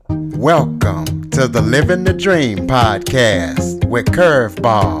Welcome to the Living the Dream podcast with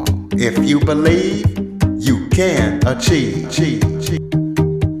Curveball. If you believe, you can achieve.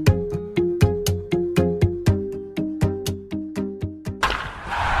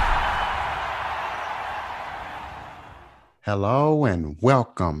 Hello and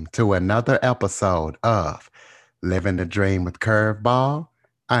welcome to another episode of Living the Dream with Curveball.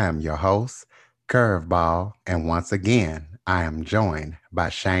 I am your host, Curveball, and once again, I am joined by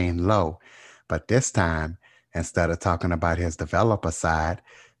Shane Lowe. But this time, instead of talking about his developer side,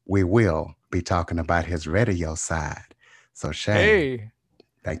 we will be talking about his radio side. So Shane, Hey,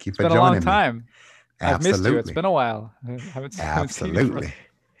 thank you it's for been a long joining me. time. I've missed you. It's Absolutely. been a while. I haven't seen you for. Absolutely.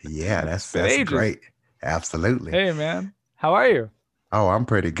 Yeah, It's been that's ages. great. Absolutely. Hey, man, how are you? Oh, I'm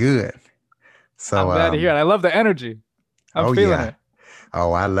pretty good. I'm So, glad to hear it. I love the energy. I'm oh feeling yeah. it.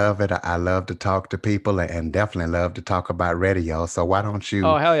 Oh, I love it. I love to talk to people and definitely love to talk about radio. So why don't Oh, you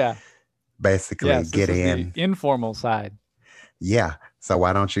hell yeah. basically Yes, this get is the in? informal side. Yeah. So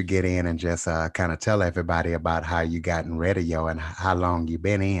why don't you get in and just kind of tell everybody about how you got in radio and how long you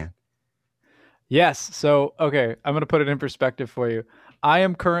been in? Yes. So, okay, I'm going to put it in perspective for you. I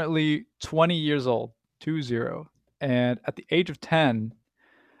am currently 20 years old, 20. And at the age of 10,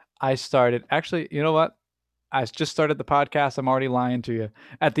 I started. Actually, you know what? I just started the podcast. I'm already lying to you.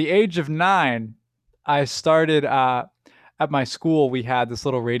 At the age of 9, I started at my school. We had this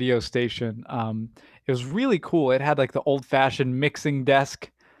little radio station. It was really cool. It had like the old fashioned mixing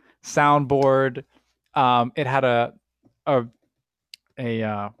desk, soundboard. It had a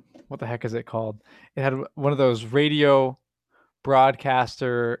a what the heck is it called? It had one of those radio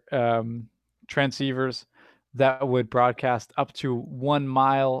broadcaster transceivers that would broadcast up to 1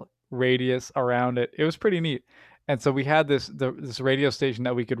 mile radius around it. It was pretty neat. And so we had this radio station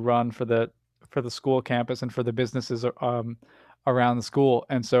that we could run for the school campus and for the businesses around the school.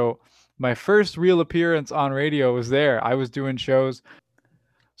 And so my first real appearance on radio was there. I was doing shows.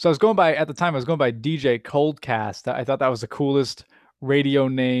 So I was going by at the time. I was going by DJ Coldcast. I thought that was the coolest radio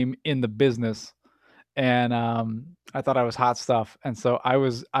name in the business, and I thought I was hot stuff. And so I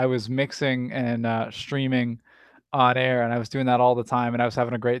was mixing and streaming on air, and I was doing that all the time, and I was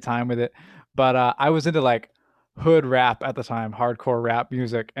having a great time with it. But I was into like hood rap at the time, hardcore rap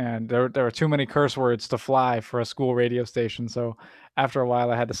music, and there were too many curse words to fly for a school radio station. So after a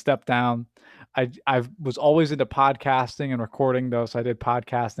while, I had to step down. I was always into podcasting and recording though, so I did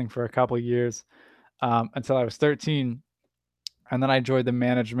podcasting for a couple years until I was 13, and then I joined the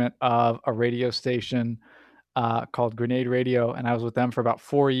management of a radio station called Grenade Radio, and I was with them for about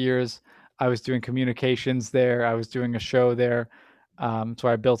 4 years. I was doing communications there. I was doing a show there. So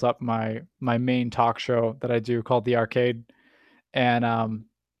I built up my main talk show that I do called The Arcade. And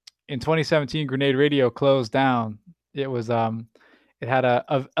in 2017, Grenade Radio closed down. It was it had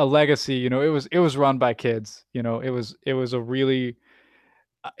a legacy. You know, it was run by kids. You know, it was a really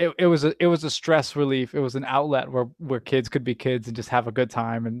it was a stress relief. It was an outlet where kids could be kids and just have a good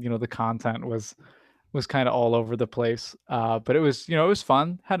time. And you know, the content was kind of all over the place. But it was, you know, it was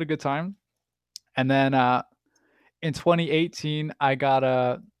fun. Had a good time. And then in 2018, I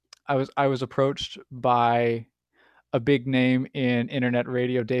was approached by a big name in internet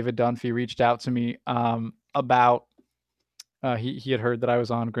radio. David Dunphy reached out to me about he had heard that I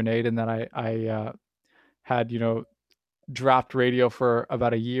was on Grenade and that I had, you know, dropped radio for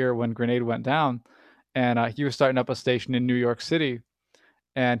about a year when Grenade went down, and he was starting up a station in New York City,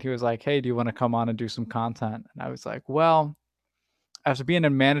 and he was like, "Hey, do you want to come on and do some content?" And I was like, "Well, after being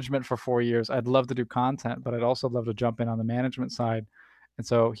in management for 4 years, I'd love to do content, but I'd also love to jump in on the management side." And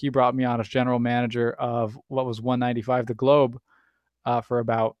so he brought me on as general manager of what was 195 The Globe for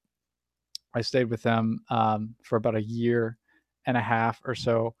about. I stayed with them for about a year and a half or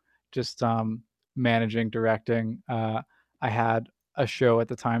so, just managing, directing. I had a show at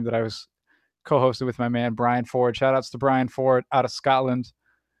the time that I was co-hosted with my man Brian Ford. Shout outs to Brian Ford out of Scotland.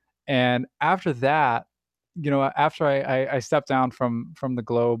 And after that, you know, after I stepped down from the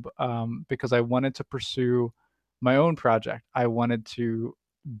Globe because I wanted to pursue my own project. I wanted to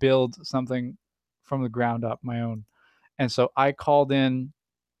build something from the ground up, my own. And so I called in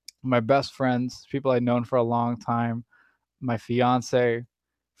my best friends, people I'd known for a long time, my fiance,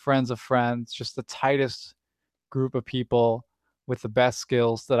 friends of friends, just the tightest group of people with the best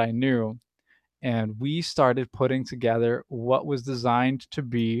skills that I knew. And we started putting together what was designed to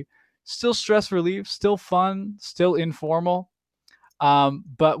be still stress relief, still fun, still informal,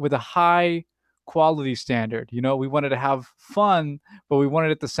 but with a high quality standard. You know, we wanted to have fun, but we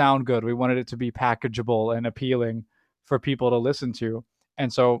wanted it to sound good. We wanted it to be packageable and appealing for people to listen to.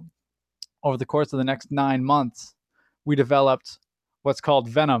 And so over the course of the next 9 months, we developed what's called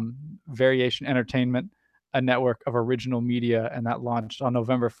Venom Variation Entertainment, a network of original media, and that launched on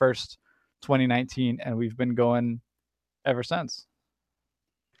November 1st, 2019, and we've been going ever since.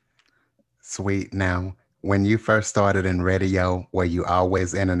 Sweet. Now, when you first started in radio, were you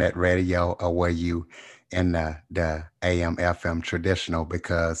always internet radio or were you in the AM, FM traditional?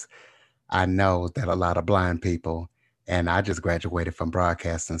 Because I know that a lot of blind people, and I just graduated from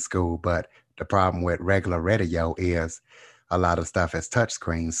broadcasting school, but the problem with regular radio is a lot of stuff is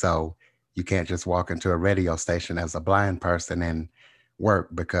touchscreen. So you can't just walk into a radio station as a blind person and work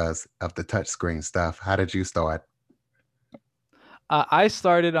because of the touchscreen stuff. How did you start? I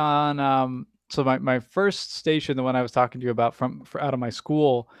started on so my first station, the one I was talking to you about out of my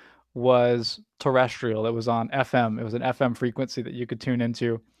school, was terrestrial. It was on FM. It was an FM frequency that you could tune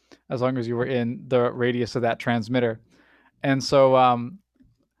into as long as you were in the radius of that transmitter. And so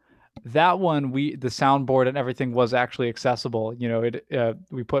that one, the soundboard and everything was actually accessible. You know,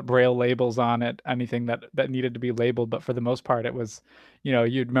 we put braille labels on it, anything that needed to be labeled, but for the most part it was, you know,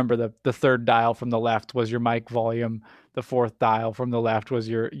 you'd remember the third dial from the left was your mic volume, the fourth dial from the left was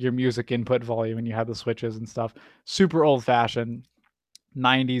your music input volume, and you had the switches and stuff. Super old fashioned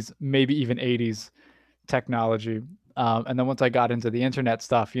 90s, maybe even 80s technology. And then once I got into the internet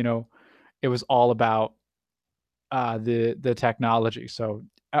stuff, you know, it was all about the technology. So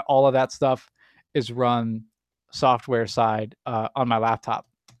all of that stuff is run software side on my laptop.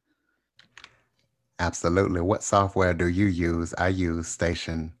 Absolutely. What software do you use? I use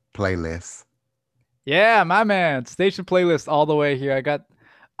Station Playlists. Yeah, my man, Station Playlist all the way here.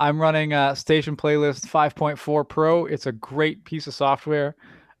 I'm running Station Playlist 5.4 Pro. It's a great piece of software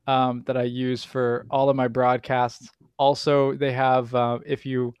that I use for all of my broadcasts. Also, they have if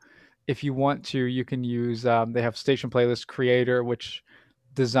you want to, you can use they have Station Playlist Creator, which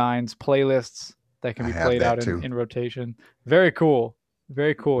designs playlists that can I be have played that out too. in rotation. Very cool.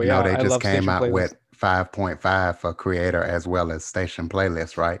 Very cool. You know, Yeah, they I just love came Station out Playlist. with 5.5 for Creator as well as Station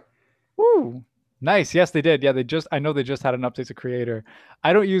Playlist, right? Woo. Nice. Yes, they did. Yeah, I know they just had an update to Creator.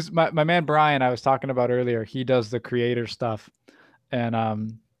 I don't use my man Brian I was talking about earlier. He does the Creator stuff,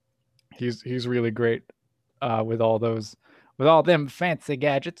 and he's really great with all them fancy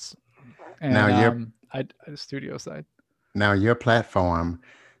gadgets. Now And your I studio side. now your platform,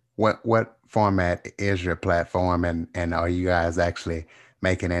 what format is your platform and are you guys actually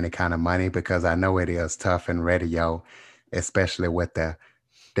making any kind of money? Because I know it is tough in radio, especially with the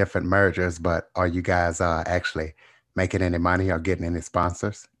different mergers, but are you guys actually making any money or getting any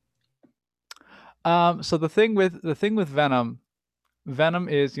sponsors? So the thing with Venom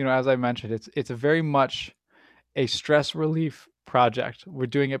is, you know, as I mentioned, it's a very much a stress relief project. We're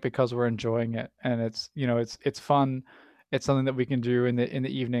doing it because we're enjoying it, and it's, you know, it's fun. It's something that we can do in the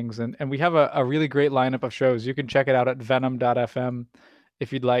evenings, and we have a really great lineup of shows. You can check it out at venom.fm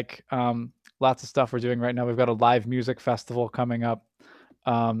if you'd like. Lots of stuff we're doing right now. We've got a live music festival coming up.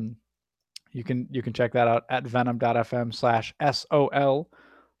 Um, you can check that out at venom.fm/SOL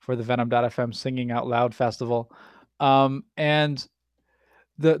for the venom.fm Singing Out Loud Festival. And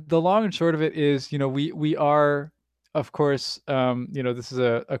the long and short of it is, you know, we are, of course, you know, this is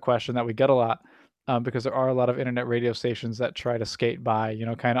a question that we get a lot, because there are a lot of internet radio stations that try to skate by, you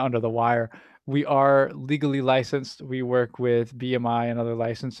know, kind of under the wire. We are legally licensed. We work with BMI and other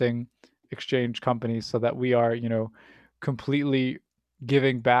licensing exchange companies so that we are, you know, completely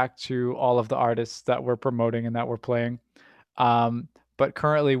giving back to all of the artists that we're promoting and that we're playing. But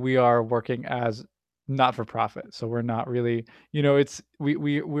currently we are working as not for profit. So we're not really, you know, it's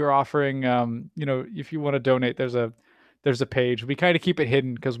we're offering, you know, if you want to donate, there's a page. We kind of keep it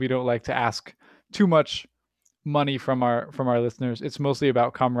hidden because we don't like to ask too much money from our listeners. It's mostly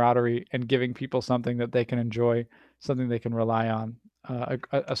about camaraderie and giving people something that they can enjoy, something they can rely on,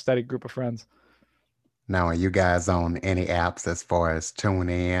 a steady group of friends. Now, are you guys on any apps as far as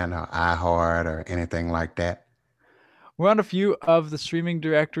TuneIn or iHeart or anything like that? We're on a few of the streaming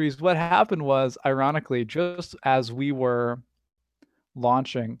directories. What happened was, ironically, just as we were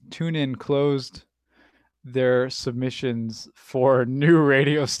launching, TuneIn closed their submissions for new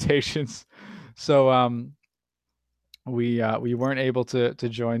radio stations. So we weren't able to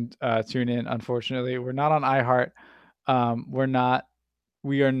join TuneIn, unfortunately. We're not on iHeart. We're not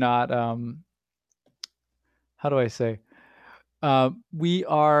we are not how do I say? We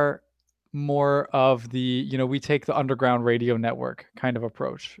are more of the, you know, we take the underground radio network kind of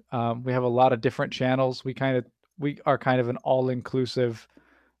approach. We have a lot of different channels. We are kind of an all-inclusive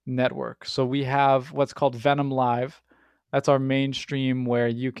network. So we have what's called Venom Live. That's our mainstream where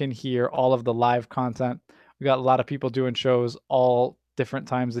you can hear all of the live content. We got a lot of people doing shows all different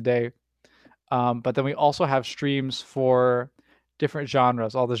times a day. But then we also have streams for different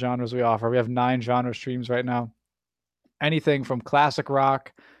genres, all the genres we offer. We have 9 genre streams right now. Anything from classic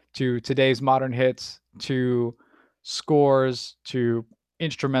rock to today's modern hits to scores to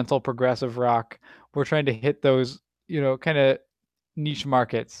instrumental progressive rock. We're trying to hit those, kind of niche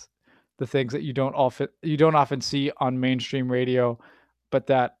markets, the things that you don't often see on mainstream radio, but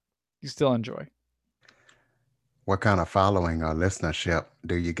that you still enjoy. What kind of following or listenership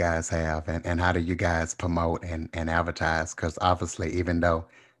do you guys have, and how do you guys promote and advertise? Because obviously, even though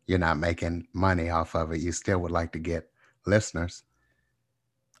you're not making money off of it, you still would like to get listeners.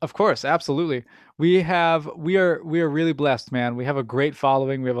 Of course, absolutely. We are really blessed, man. We have a great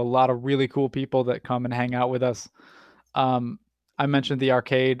following. We have a lot of really cool people that come and hang out with us. Um, I mentioned the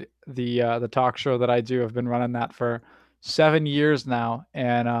arcade, the talk show that I do. I've been running that for 7 years now,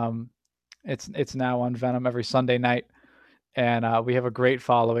 and it's now on Venom every Sunday night, and we have a great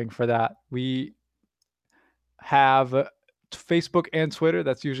following for that. We have Facebook and Twitter.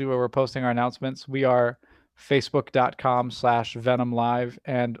 That's usually where we're posting our announcements. We are facebook.com/Venom Live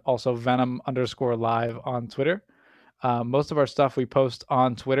and also Venom_live on Twitter. Most of our stuff we post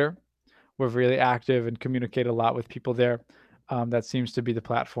on Twitter. We're really active and communicate a lot with people there. That seems to be the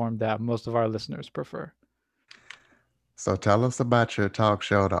platform that most of our listeners prefer. So tell us about your talk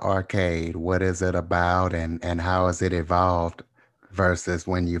show, The Arcade. What is it about, and how has it evolved versus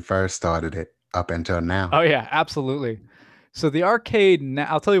when you first started it up until now? Oh yeah, absolutely. So the arcade now,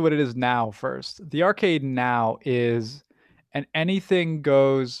 I'll tell you what it is now first. The arcade now is an anything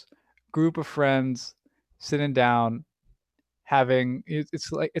goes group of friends sitting down having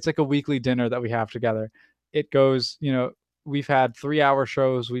it's like a weekly dinner that we have together. It goes, we've had 3-hour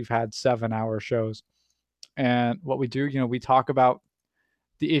shows, we've had 7-hour shows. And what we do, we talk about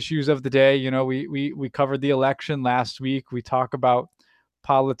the issues of the day. We covered the election last week. We talk about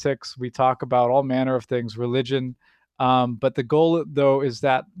politics. We talk about all manner of things, religion. But the goal, though, is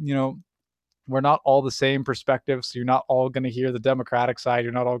that we're not all the same perspectives. So you're not all going to hear the Democratic side.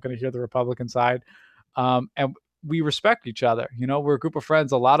 You're not all going to hear the Republican side. And we respect each other. We're a group of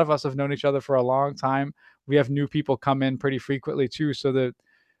friends. A lot of us have known each other for a long time. We have new people come in pretty frequently too. So the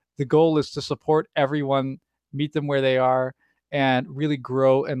goal is to support everyone, meet them where they are, and really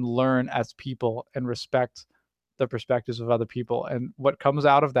grow and learn as people and respect the perspectives of other people. And what comes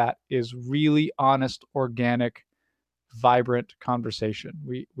out of that is really honest, organic, vibrant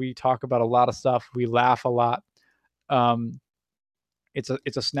conversation. We talk about a lot of stuff. We laugh a lot. Um, it's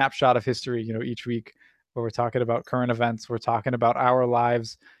a snapshot of history, each week where we're talking about current events. We're talking about our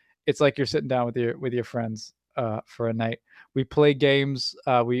lives. It's like you're sitting down with your friends for a night. We play games.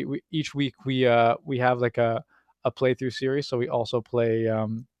 We each week we have like a playthrough series. So we also play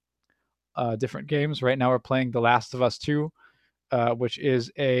different games. Right now we're playing The Last of Us 2, which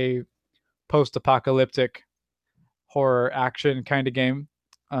is a post-apocalyptic horror action kind of game,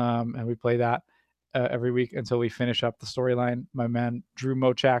 and we play that every week until we finish up the storyline. My man Drew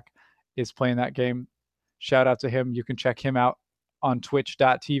Mochak is playing that game. Shout out to him. You can check him out on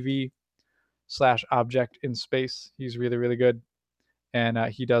twitch.tv/object in space. He's really, really good. And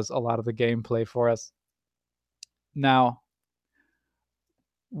he does a lot of the gameplay for us. Now,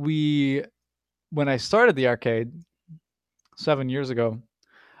 when I started the arcade 7 years ago,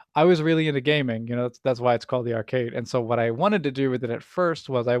 I was really into gaming. That's why it's called the arcade. And so what I wanted to do with it at first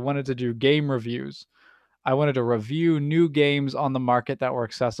was I wanted to do game reviews. I wanted to review new games on the market that were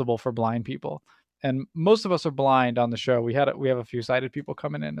accessible for blind people. And most of us are blind on the show. We have a few sighted people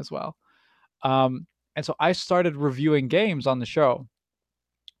coming in as well. And so I started reviewing games on the show.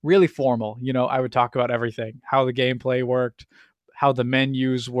 Really formal. I would talk about everything, how the gameplay worked, how the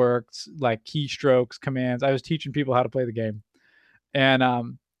menus worked, like keystrokes, commands. I was teaching people how to play the game.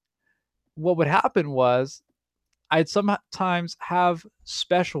 And what would happen was I'd sometimes have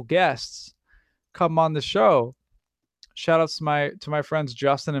special guests come on the show. Shout outs to my friends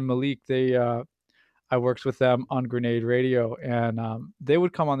Justin and Malik. I worked with them on Grenade Radio, and they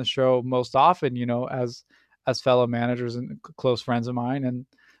would come on the show most often, as fellow managers and close friends of mine, and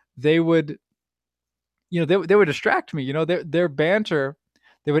they would, they would distract me. Their banter.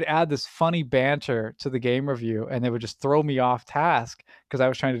 They would add this funny banter to the game review, and they would just throw me off task because I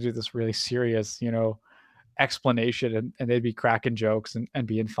was trying to do this really serious, explanation, and they'd be cracking jokes and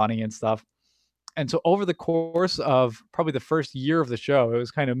being funny and stuff. And so over the course of probably the first year of the show, it was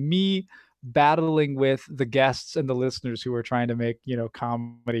kind of me battling with the guests and the listeners who were trying to make,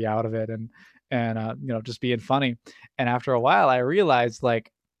 comedy out of it and just being funny. And after a while, I realized,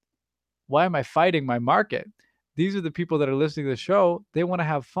 like, why am I fighting my market? These are the people that are listening to the show. They want to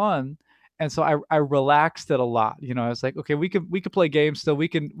have fun. And so I relaxed it a lot. I was like, okay, we could play games still. We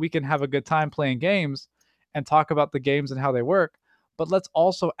can have a good time playing games and talk about the games and how they work. but let's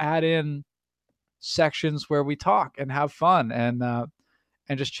also add in sections where we talk and have fun and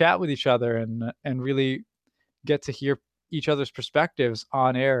just chat with each other and really get to hear each other's perspectives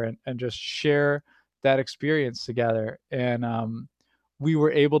on air and just share that experience together. And we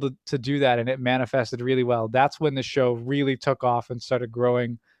were able to do that, and it manifested really well. That's when the show really took off and started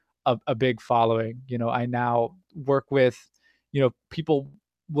growing a big following. I now work with, people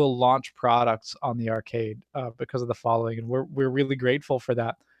will launch products on the arcade because of the following, and we're really grateful for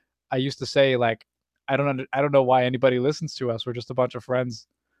that. I used to say, like, I don't know why anybody listens to us. We're just a bunch of friends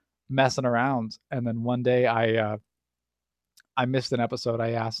messing around. And then one day I missed an episode.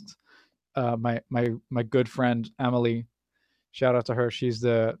 I asked my good friend Emily, shout out to her. She is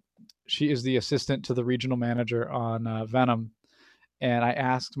the assistant to the regional manager on Venom, and I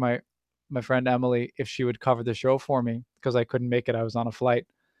asked my friend Emily if she would cover the show for me because I couldn't make it. I was on a flight,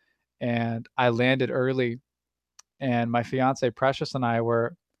 and I landed early, and my fiance Precious and I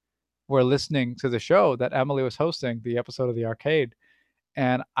were listening to the show that Emily was hosting, the episode of the arcade,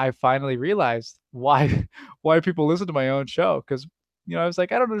 and I finally realized why why people listen to my own show. Because I was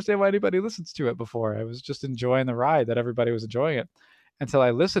like, I don't understand why anybody listens to it before. I was just enjoying the ride that everybody was enjoying it until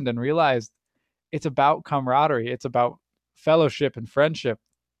I listened and realized it's about camaraderie. It's about fellowship and friendship.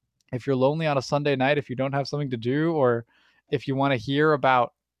 If you're lonely on a Sunday night, if you don't have something to do, or if you want to hear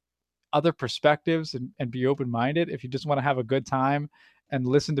about other perspectives and be open-minded, if you just want to have a good time and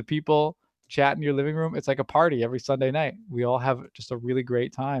listen to people chat in your living room, it's like a party every Sunday night. We all have just a really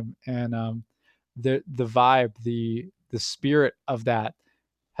great time. And the vibe, the spirit of that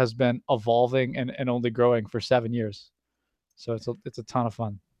has been evolving and only growing for 7 years. So it's a ton of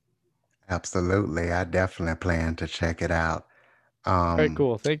fun. Absolutely. I definitely plan to check it out. Very Um,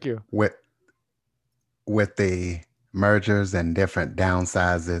 cool. Thank you. with with the mergers and different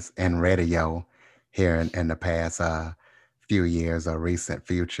downsizes in radio here in the past few years or recent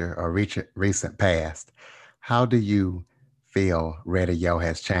future or recent past, how do you feel radio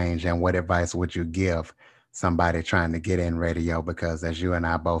has changed, and what advice would you give somebody trying to get in radio? Because as you and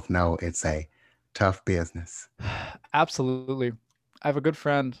I both know, it's a tough business. Absolutely. I have a good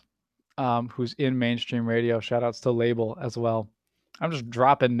friend who's in mainstream radio. Shout outs to Label as well. I'm just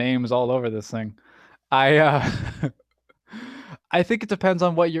dropping names all over this thing. I I think it depends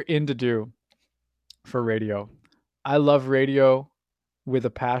on what you're in to do for radio. I love radio with a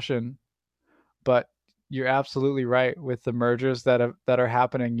passion, but you're absolutely right with the mergers that are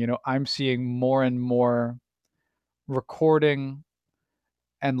happening. I'm seeing more and more recording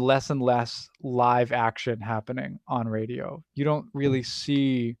and less live action happening on radio. You don't really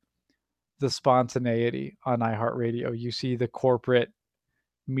see the spontaneity on iHeartRadio. You see the corporate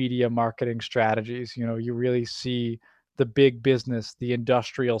media marketing strategies. You really see the big business, the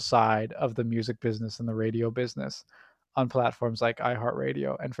industrial side of the music business and the radio business on platforms like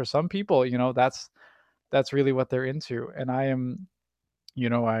iHeartRadio. And for some people, that's really what they're into. And I am,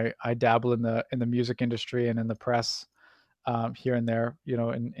 I dabble in the music industry and in the press here and there,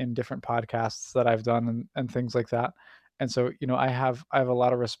 in different podcasts that I've done and things like that. And so, I have a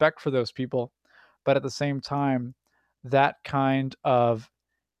lot of respect for those people, but at the same time, that kind of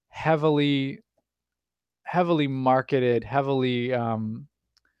heavily heavily marketed, heavily I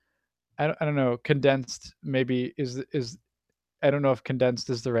don't know, condensed maybe is I don't know if condensed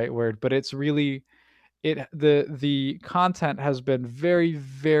is the right word, but it's really the content has been very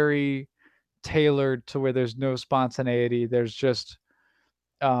very tailored to where there's no spontaneity. There's just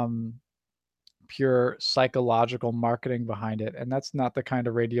um pure psychological marketing behind it, and that's not the kind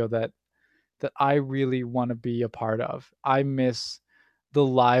of radio that I really want to be a part of. I miss the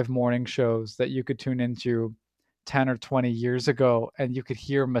live morning shows that you could tune into 10 or 20 years ago and you could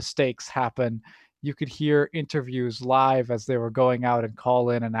hear mistakes happen. You could hear interviews live as they were going out and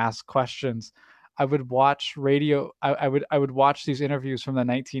call in and ask questions. I would watch radio. I would watch these interviews from the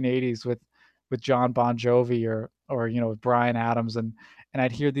 1980s with John Bon Jovi or with Brian Adams, and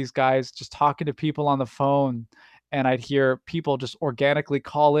I'd hear these guys just talking to people on the phone, and I'd hear people just organically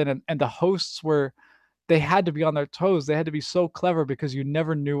call in, and the hosts were they had to be on their toes. They had to be so clever because you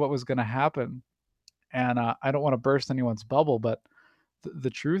never knew what was going to happen. And I don't want to burst anyone's bubble, but the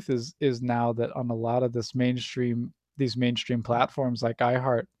truth is now that on a lot of these mainstream platforms like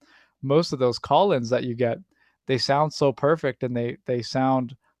iHeart, most of those call-ins that you get, they sound so perfect and they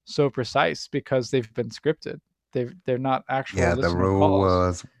sound so precise because they've been scripted. They're not actual Yeah, listener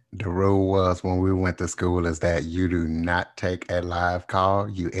calls. the rule was when we went to school is that you do not take a live call,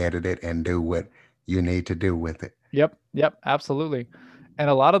 you edit it and do what you need to do with it. Yep, absolutely. And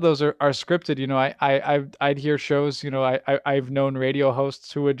a lot of those are scripted. I'd hear shows. I've known radio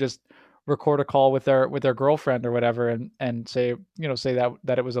hosts who would just record a call with their girlfriend or whatever, and say, say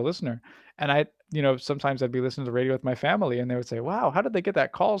that it was a listener. And sometimes I'd be listening to the radio with my family, and they would say, "Wow, how did they get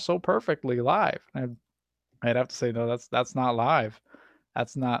that call so perfectly live?" And I'd have to say, "No, that's not live.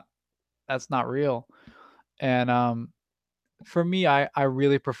 That's not real." And for me, I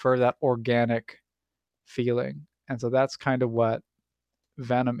really prefer that organic feeling. And so that's kind of what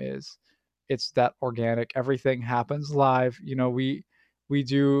Venom is. It's that organic. Everything happens live. We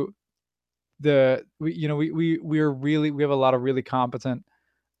do we have a lot of really competent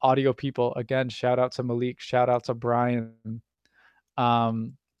audio people. Again, shout out to Malik, shout out to Brian.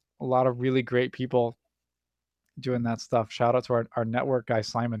 Um, a lot of really great people doing that stuff. Shout out to our network guy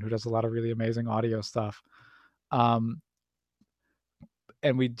Simon, who does a lot of really amazing audio stuff. Um,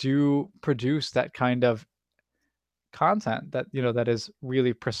 and we do produce that kind of content that is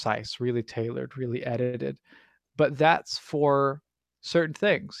really precise, really tailored, really edited. But that's for certain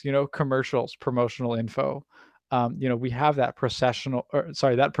things, commercials, promotional info. We have that professional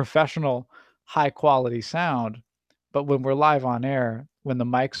high quality sound, but when we're live on air, when the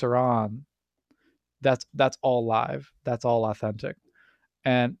mics are on, that's all live, that's all authentic.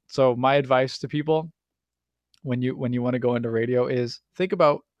 And so my advice to people when you want to go into radio is think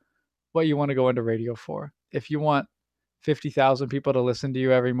about what you want to go into radio for. If you want 50,000 people to listen to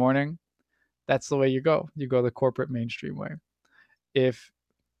you every morning, that's the way you go. You go the corporate mainstream way. If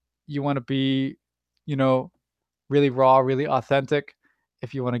you want to be, really raw, really authentic,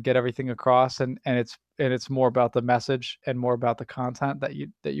 if you want to get everything across, and it's more about the message and more about the content that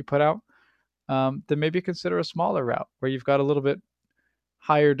you put out, then maybe consider a smaller route where you've got a little bit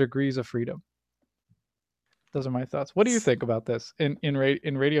higher degrees of freedom. Those are my thoughts. What do you think about this in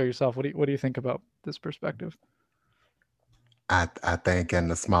radio yourself? What do you think about this perspective? I think in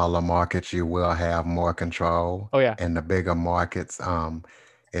the smaller markets you will have more control. Oh yeah, In the bigger markets,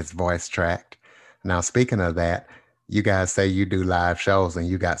 it's voice tracked. Now, speaking of that, you guys say you do live shows and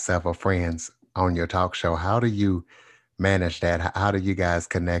you got several friends on your talk show. How do you manage that? How do you guys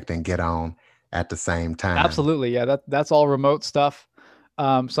connect and get on at the same time? absolutely. Yeah, that's all remote stuff.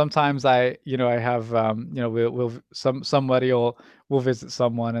 Sometimes I have, somebody will visit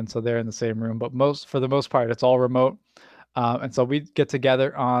someone, and so they're in the same room. But for the most part, it's all remote. And so we get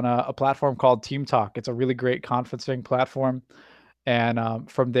together on a platform called Team Talk. It's a really great conferencing platform. And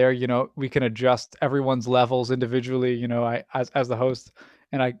from there, we can adjust everyone's levels individually. I as the host,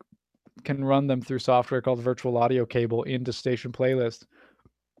 and I can run them through software called Virtual Audio Cable into Station Playlist,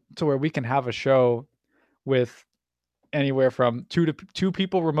 to where we can have a show with anywhere from two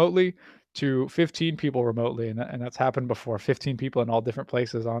people remotely to 15 people remotely, and that's happened before. 15 people in all different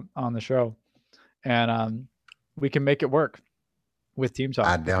places on the show, and we can make it work with Team I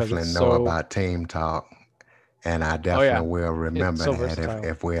Talk because it's definitely know so. about Team Talk, and I Oh yeah, definitely will it's remember so that versatile.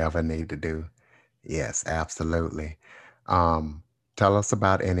 if we ever need to do. Yes, absolutely. Um, Tell us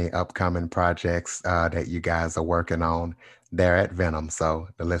about any upcoming projects that you guys are working on there at Venom so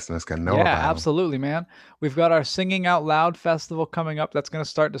the listeners can know Yeah, about them. absolutely, man. We've got our Singing Out Loud festival coming up. That's going to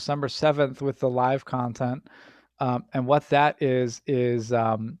start December 7th with the live content. And what that is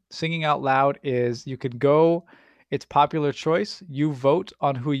Singing Out Loud is you could go, it's popular choice. You vote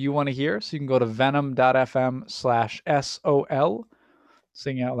on who you want to hear. So you can go to venom.fm/SOL,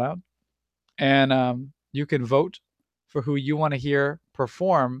 Singing Out Loud. And you can vote for who you want to hear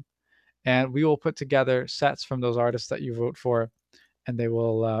perform. And we will put together sets from those artists that you vote for, and they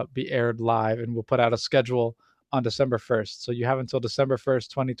will be aired live. And we'll put out a schedule on December 1st. So you have until December 1st,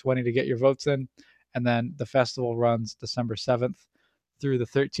 2020 to get your votes in. And then the festival runs December 7th through the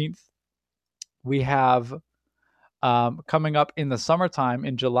 13th. We have coming up in the summertime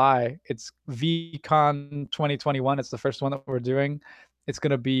in July, it's VCon 2021. It's the first one that we're doing. It's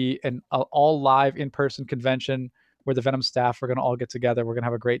going to be an all live in person convention where the Venom staff are going to all get together. We're going to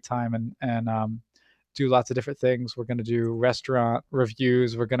have a great time and do lots of different things. We're going to do restaurant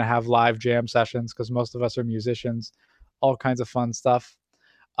reviews. We're going to have live jam sessions because most of us are musicians, all kinds of fun stuff.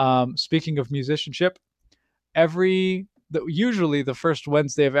 Speaking of musicianship, usually the first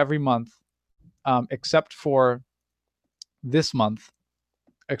Wednesday of every month, except for this month,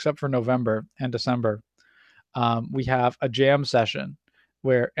 except for November and December, we have a jam session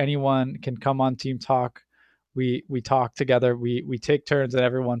where anyone can come on Team Talk. We talk together. We take turns and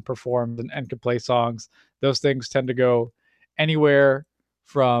everyone performs and can play songs. Those things tend to go anywhere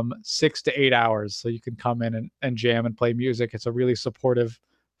from 6 to 8 hours. So you can come in and jam and play music. It's a really supportive,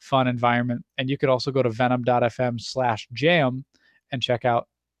 fun environment. And you can also go to venom.fm/jam and check out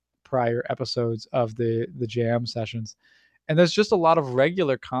prior episodes of the jam sessions. And there's just a lot of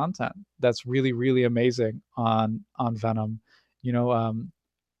regular content that's really, really amazing on Venom. You know,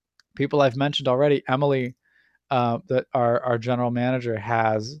 people I've mentioned already. Emily, that our general manager,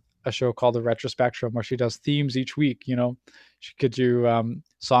 has a show called the Retrospectrum where she does themes each week. She could do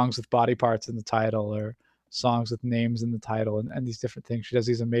songs with body parts in the title, or songs with names in the title, and these different things. She does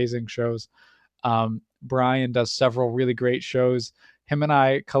these amazing shows. Brian does several really great shows. Him and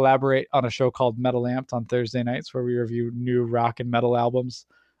I collaborate on a show called Metal Amped on Thursday nights, where we review new rock and metal albums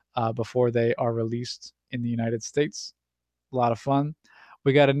before they are released in the United States. A lot of fun.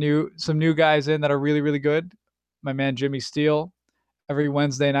 We got some new guys in that are really, really good. My man Jimmy Steele, every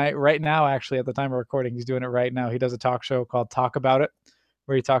Wednesday night, right now, actually, at the time of recording, he's doing it right now. He does a talk show called Talk About It,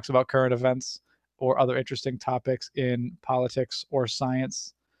 where he talks about current events or other interesting topics in politics or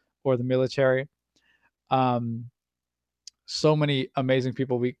science or the military. So many amazing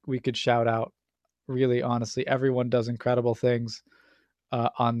people we could shout out. Really, honestly, everyone does incredible things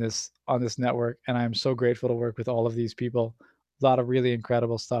on this network, and I'm so grateful to work with all of these people. A lot of really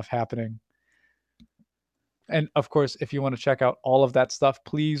incredible stuff happening. And of course, if you want to check out all of that stuff,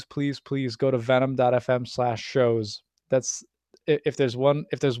 please go to venom.fm/shows. That's if there's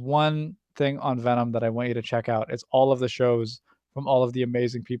one thing on Venom that I want you to check out, it's all of the shows from all of the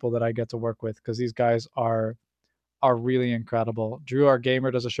amazing people that I get to work with, because these guys are really incredible. Drew, our gamer,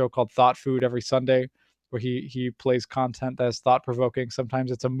 does a show called Thought Food every Sunday, where he plays content that is thought-provoking.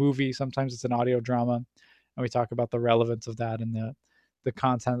 Sometimes it's a movie, sometimes it's an audio drama, and we talk about the relevance of that and the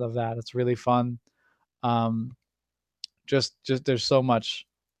content of that. It's really fun. Just there's so much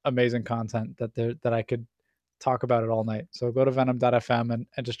amazing content that I could talk about it all night. So go to venom.fm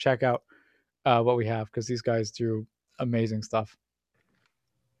and just check out what we have, because these guys do amazing stuff.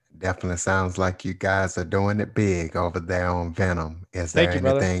 Definitely sounds like you guys are doing it big over there on Venom. Is there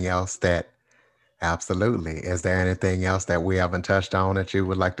anything else that Absolutely. Is there anything else that we haven't touched on that you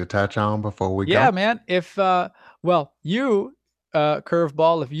would like to touch on before we go? Yeah, man. If you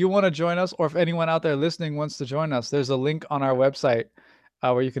Curveball, if you want to join us, or if anyone out there listening wants to join us, there's a link on our website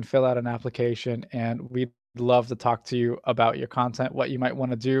where you can fill out an application, and we'd love to talk to you about your content, what you might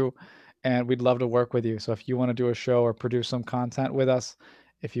want to do, and we'd love to work with you. So if you want to do a show or produce some content with us,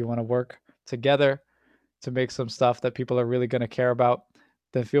 if you want to work together to make some stuff that people are really going to care about,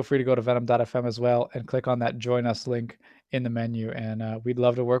 then feel free to go to venom.fm as well and click on that join us link in the menu. And we'd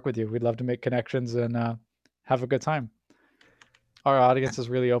love to work with you. We'd love to make connections and have a good time. Our audience is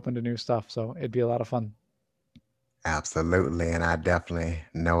really open to new stuff, so it'd be a lot of fun. Absolutely. And I definitely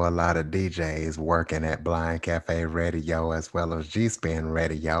know a lot of DJs working at Blind Cafe Radio as well as G-Spin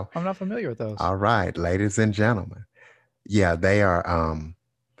Radio. I'm not familiar with those. All right, ladies and gentlemen. Yeah, they are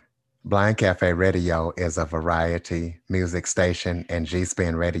Blind Cafe Radio is a variety music station, and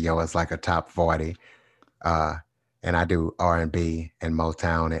G-Spin Radio is like a top 40. And I do R&B and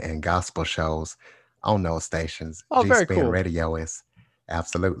Motown and gospel shows on those stations. Oh, G-Spin very cool. Radio is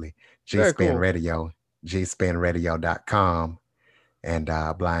absolutely G-Spin Radio, gspinradio.com, and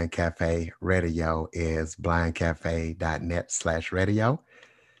Blind Cafe Radio is blindcafe.net/radio.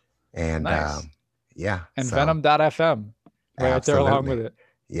 And nice. And so, venom.fm right there along with it.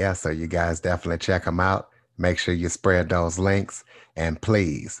 Yeah, so you guys definitely check them out. Make sure you spread those links, and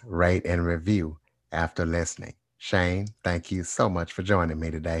please rate and review after listening. Shane, thank you so much for joining me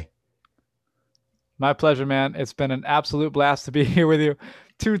today. My pleasure, man. It's been an absolute blast to be here with you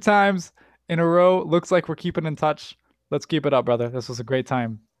 2 times in a row. Looks like we're keeping in touch. Let's keep it up, brother. This was a great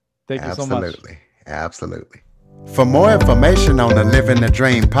time. Thank you so much. Absolutely. For more information on the Living the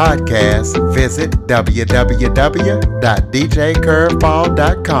Dream podcast, visit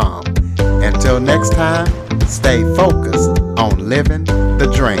www.djcurveball.com. Until next time, stay focused on living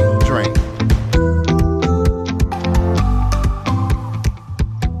the dream.